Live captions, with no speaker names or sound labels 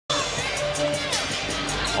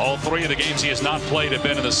All three of the games he has not played have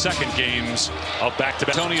been in the second games of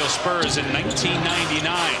back-to-back. Antonio Spurs in 1999.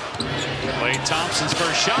 Klay Thompson's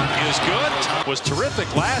first shot is good. Was terrific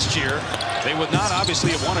last year. They would not obviously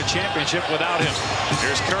have won a championship without him.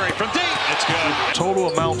 Here's Curry from deep. It's good. Total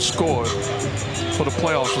amount scored for the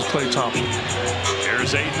playoffs was Klay Thompson.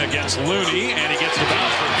 Here's Ayton against Looney, and he gets the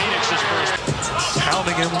bounce for Phoenix's first.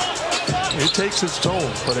 Pounding him, it takes its toll,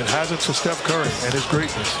 but it hasn't for Steph Curry and his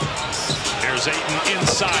greatness. Here's Ayton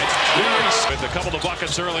inside. With a couple of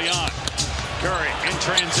buckets early on. Curry in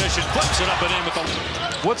transition, flips it up and in with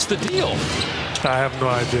the... What's the deal? I have no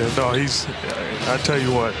idea. No, I tell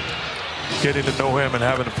you what, getting to know him and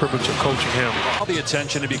having the privilege of coaching him. All the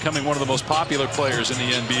attention to becoming one of the most popular players in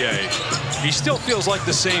the NBA. He still feels like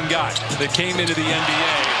the same guy that came into the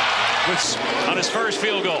NBA on his first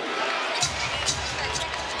field goal.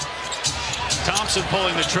 Thompson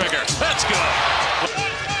pulling the trigger. That's good.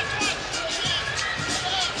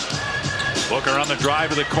 Booker on the drive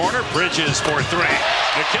to the corner. Bridges for three.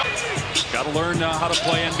 Got to learn how to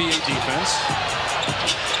play NBA defense.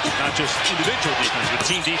 Not just individual defense, but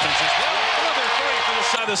team defense as well. Another three for the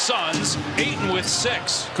side of the Suns. Ayton with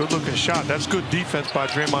 6. Good looking shot. That's good defense by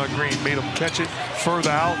Draymond Green. Made him catch it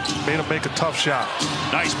further out. Made him make a tough shot.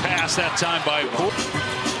 Nice pass that time by Poole.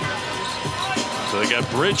 So they got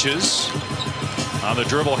Bridges on the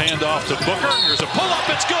dribble handoff to Booker. Here's a pull-up.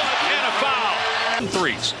 It's good. And a foul.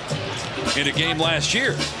 Threes in a game last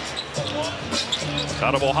year.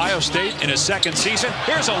 Out of Ohio State in his second season.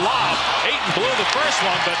 Here's a lob. Ayton blew the first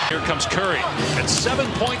one, but here comes Curry at 7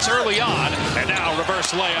 points early on, and now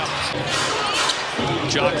reverse layup.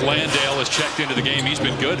 Jock Landale has checked into the game. He's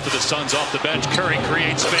been good for the Suns off the bench. Curry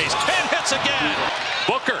creates space and hits again.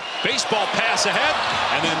 Booker, baseball pass ahead,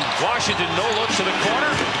 and then Washington no look to the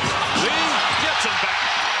corner. Lee gets him back.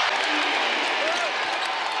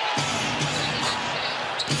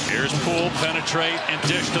 Here's Poole, penetrate and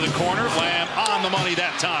dish to the corner. Lamb on the money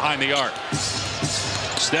that time behind the arc.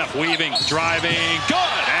 Steph weaving, driving,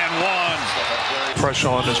 good, and one. Pressure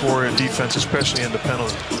on this Warrior defense, especially in the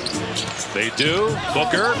penalty. They do.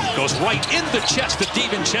 Booker goes right in the chest of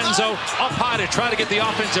DiVincenzo. Up high to try to get the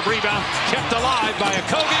offensive rebound. Kept alive by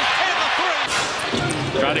Okogie, and the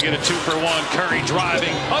three. Try to get a 2-for-1. Curry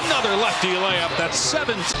driving. Another lefty layup. That's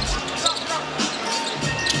 7.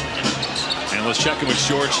 And let's check in with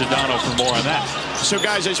George Sedano for more on that. So,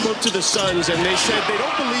 guys, I spoke to the Suns, and they said they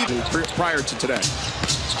don't believe in prior to today.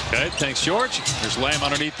 Okay, thanks, George. There's Lamb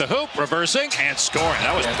underneath the hoop, reversing and scoring.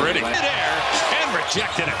 That was pretty. Mid-air and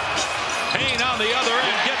rejected it. Payne on the other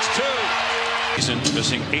end gets 2. He's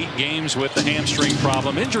missing 8 games with the hamstring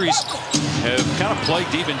problem. Injuries have kind of plagued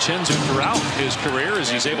DiVincenzo throughout his career as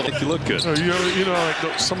he's able to look good. You know,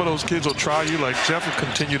 like some of those kids will try you. Like Jeff will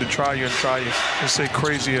continue to try you and say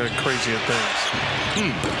crazier and crazier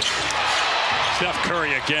things. Steph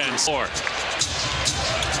Curry again.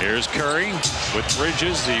 Here's Curry with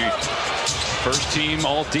Bridges, the first-team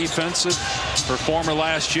all-defensive performer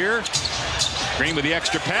last year. Green with the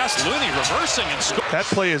extra pass. Looney reversing and scoring. That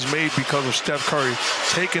play is made because of Steph Curry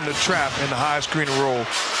taking the trap in the high screen and roll,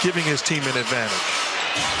 giving his team an advantage.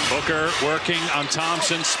 Booker working on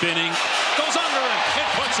Thompson, spinning, goes under him, and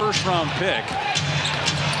puts first-round pick.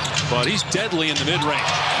 But he's deadly in the mid-range.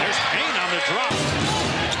 There's Payne on the drop.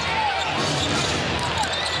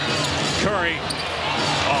 Curry.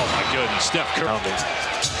 Oh, my goodness. Steph Curry.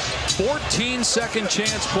 14 second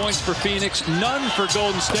chance points for Phoenix, none for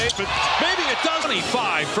Golden State, but maybe it does.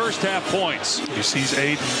 25 first-half points. He sees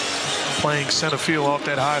Ayton playing center field off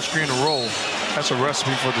that high screen and roll. That's a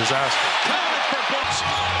recipe for disaster.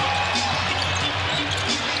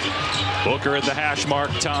 Booker at the hash mark.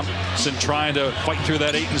 Thompson trying to fight through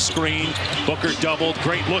that Ayton screen. Booker doubled.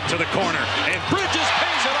 Great look to the corner. And Bridges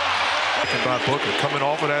pays it off. By Booker coming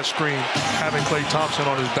off of that screen, having Klay Thompson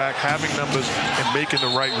on his back, having numbers, and making the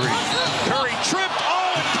right read. Curry tripped.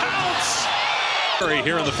 Oh, it counts. Curry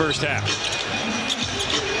here in the first half.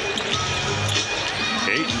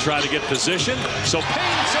 Ayton trying to get position. So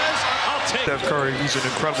Payne says, I'll take Steph Curry, he's an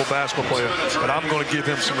incredible basketball player, but I'm going to give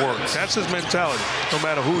him some work. That's his mentality, no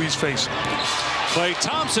matter who he's facing. Klay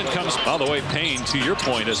Thompson comes. By the way, Payne, to your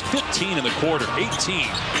point, is 15 in the quarter, 18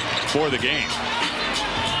 for the game.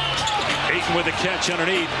 Ayton with a catch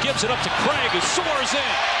underneath, gives it up to Craig, who soars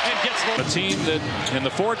in and gets a team that in the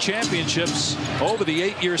 4 championships over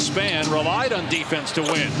the 8-year span relied on defense to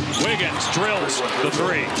win. Wiggins drills the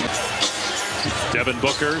 3. Devin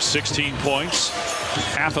Booker, 16 points,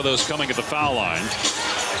 half of those coming at the foul line.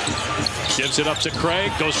 Gives it up to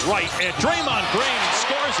Craig, goes right, and Draymond Green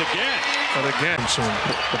scores again. But again, soon,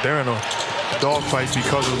 but they're in a dogfight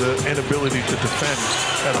because of the inability to defend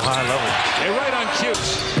at a high level. Hey, right on cue.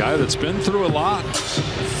 Guy that's been through a lot.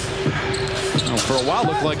 Well, for a while,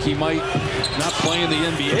 looked like he might not play in the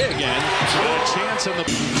NBA again. Got a chance in the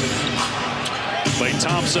Klay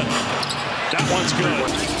Thompson. That one's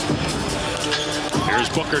good. Here's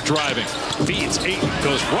Booker driving. Feeds Ayton.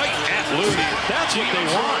 Goes right at Looney. That's what they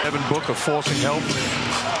want. Devin Booker forcing help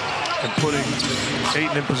and putting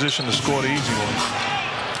Ayton in position to score the easy one.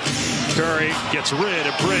 Curry gets rid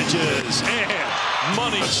of Bridges. And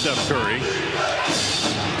money, Steph Curry.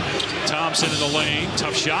 Thompson in the lane.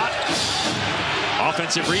 Tough shot.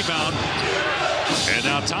 Offensive rebound. And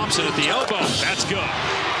now Thompson at the elbow. That's good.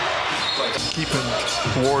 Keeping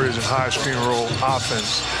Warriors in high screen roll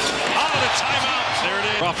offense. Oh, the timeout. There it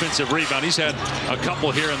is. Offensive rebound. He's had a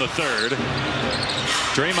couple here in the third.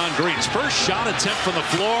 Draymond Green's first shot attempt from the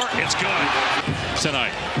floor. It's good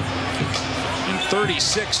tonight.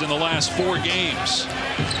 36 in the last 4 games.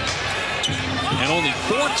 And only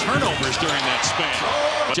 4 turnovers during that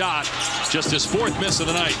span. Shot, just his 4th miss of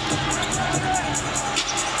the night.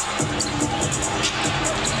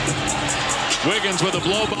 Wiggins with a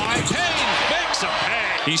blow by. Payne makes a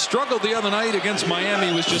pay. He struggled the other night against Miami.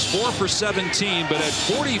 He was just 4 for 17, but had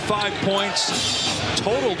 45 points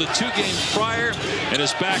total the 2 games prior, and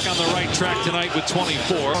is back on the right track tonight with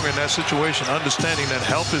 24. In that situation, understanding that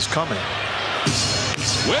help is coming.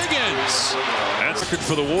 Wiggins. That's a record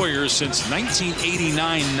for the Warriors since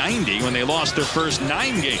 1989-90 when they lost their first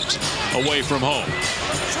 9 games away from home.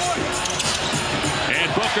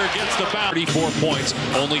 And Booker gets the foul. 34 points.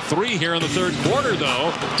 Only 3 here in the third quarter,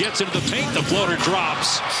 though. Gets into the paint. The floater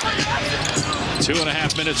drops.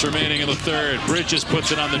 2.5 minutes remaining in the third. Bridges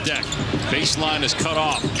puts it on the deck. Baseline is cut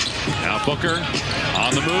off. Now Booker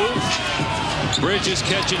on the move. Bridges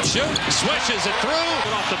catch and shoot. Swishes it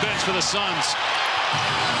through. Off the bench for the Suns.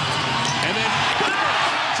 And then Booker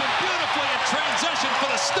finds him beautifully in transition for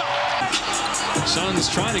the stop. Suns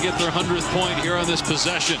trying to get their 100th point here on this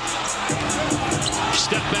possession.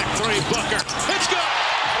 Step back three, Booker. It's good.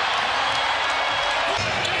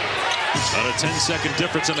 About a 10-second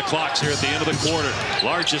difference in the clocks here at the end of the quarter.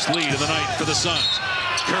 Largest lead of the night for the Suns.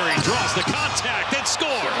 Curry draws the contact and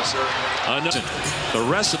scores. The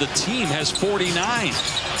rest of the team has 49.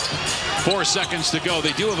 4 seconds to go.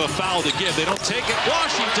 They do have a foul to give. They don't take it.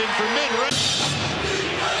 Washington for mid-range.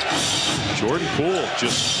 Jordan Poole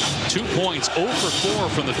just 2 points, 0 for 4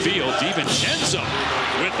 from the field. DiVincenzo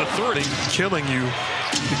with the 30. Killing you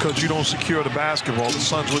because you don't secure the basketball. The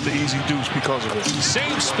Suns with the easy deuce because of it.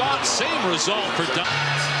 Same spot, same result for Dunn.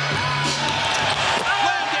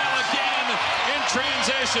 Landale again in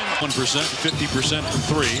transition. 1%, 50% from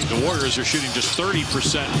 3. The Warriors are shooting just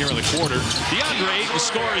 30% here in the quarter. DeAndre Ayton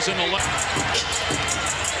scores in the left.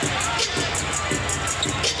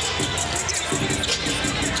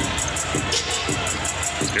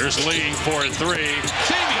 Here's Lee for 3.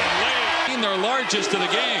 Damian Lee, their largest of the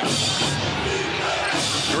game.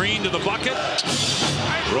 Green to the bucket.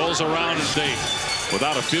 Rolls around and they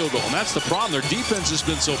without a field goal. And that's the problem. Their defense has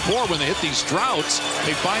been so poor when they hit these droughts.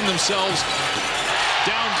 They find themselves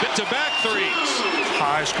down back-to-back threes.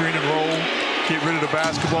 High screen and roll. Get rid of the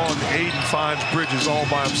basketball, and Ayton finds Bridges all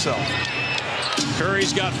by himself.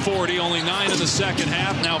 Curry's got 40, only 9 in the second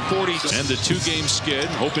half, now 40. And the 2-game skid,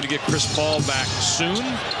 hoping to get Chris Paul back soon.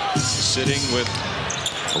 Sitting with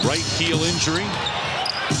a right heel injury.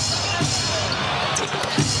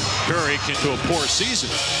 Curry into a poor season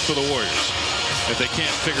for the Warriors if they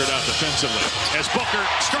can't figure it out defensively. As Booker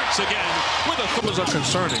strikes again with a Those are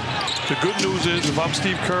concerning. The good news is, if I'm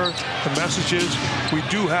Steve Kerr, the message is we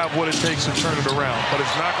do have what it takes to turn it around. But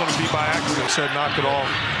it's not going to be by accident. Said knock it off,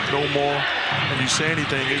 no more. And you say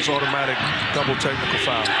anything, it's automatic double technical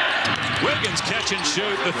foul. Wiggins catch and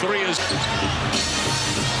shoot. The 3 is.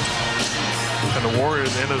 And the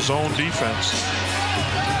Warriors in a zone defense.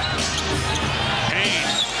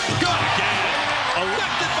 Payne. Good again.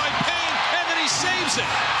 Elected by Payne, and then he saves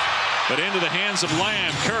it. But into the hands of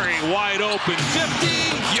Lamb. Curry wide open. 50.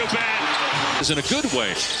 You bet. Is in a good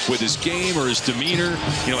way with his game or his demeanor.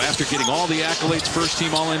 You know, after getting all the accolades, first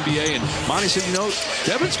team All-NBA, and Monty said, you know,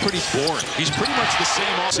 Devin's pretty boring. He's pretty much the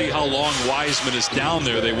same. See how long Wiseman is down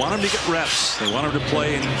there. They want him to get reps. They want him to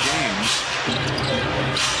play in games.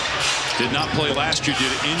 Did not play last year due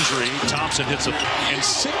to injury. Thompson hits a and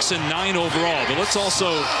 6 and 9 overall. But let's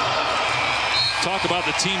also talk about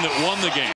the team that won the game.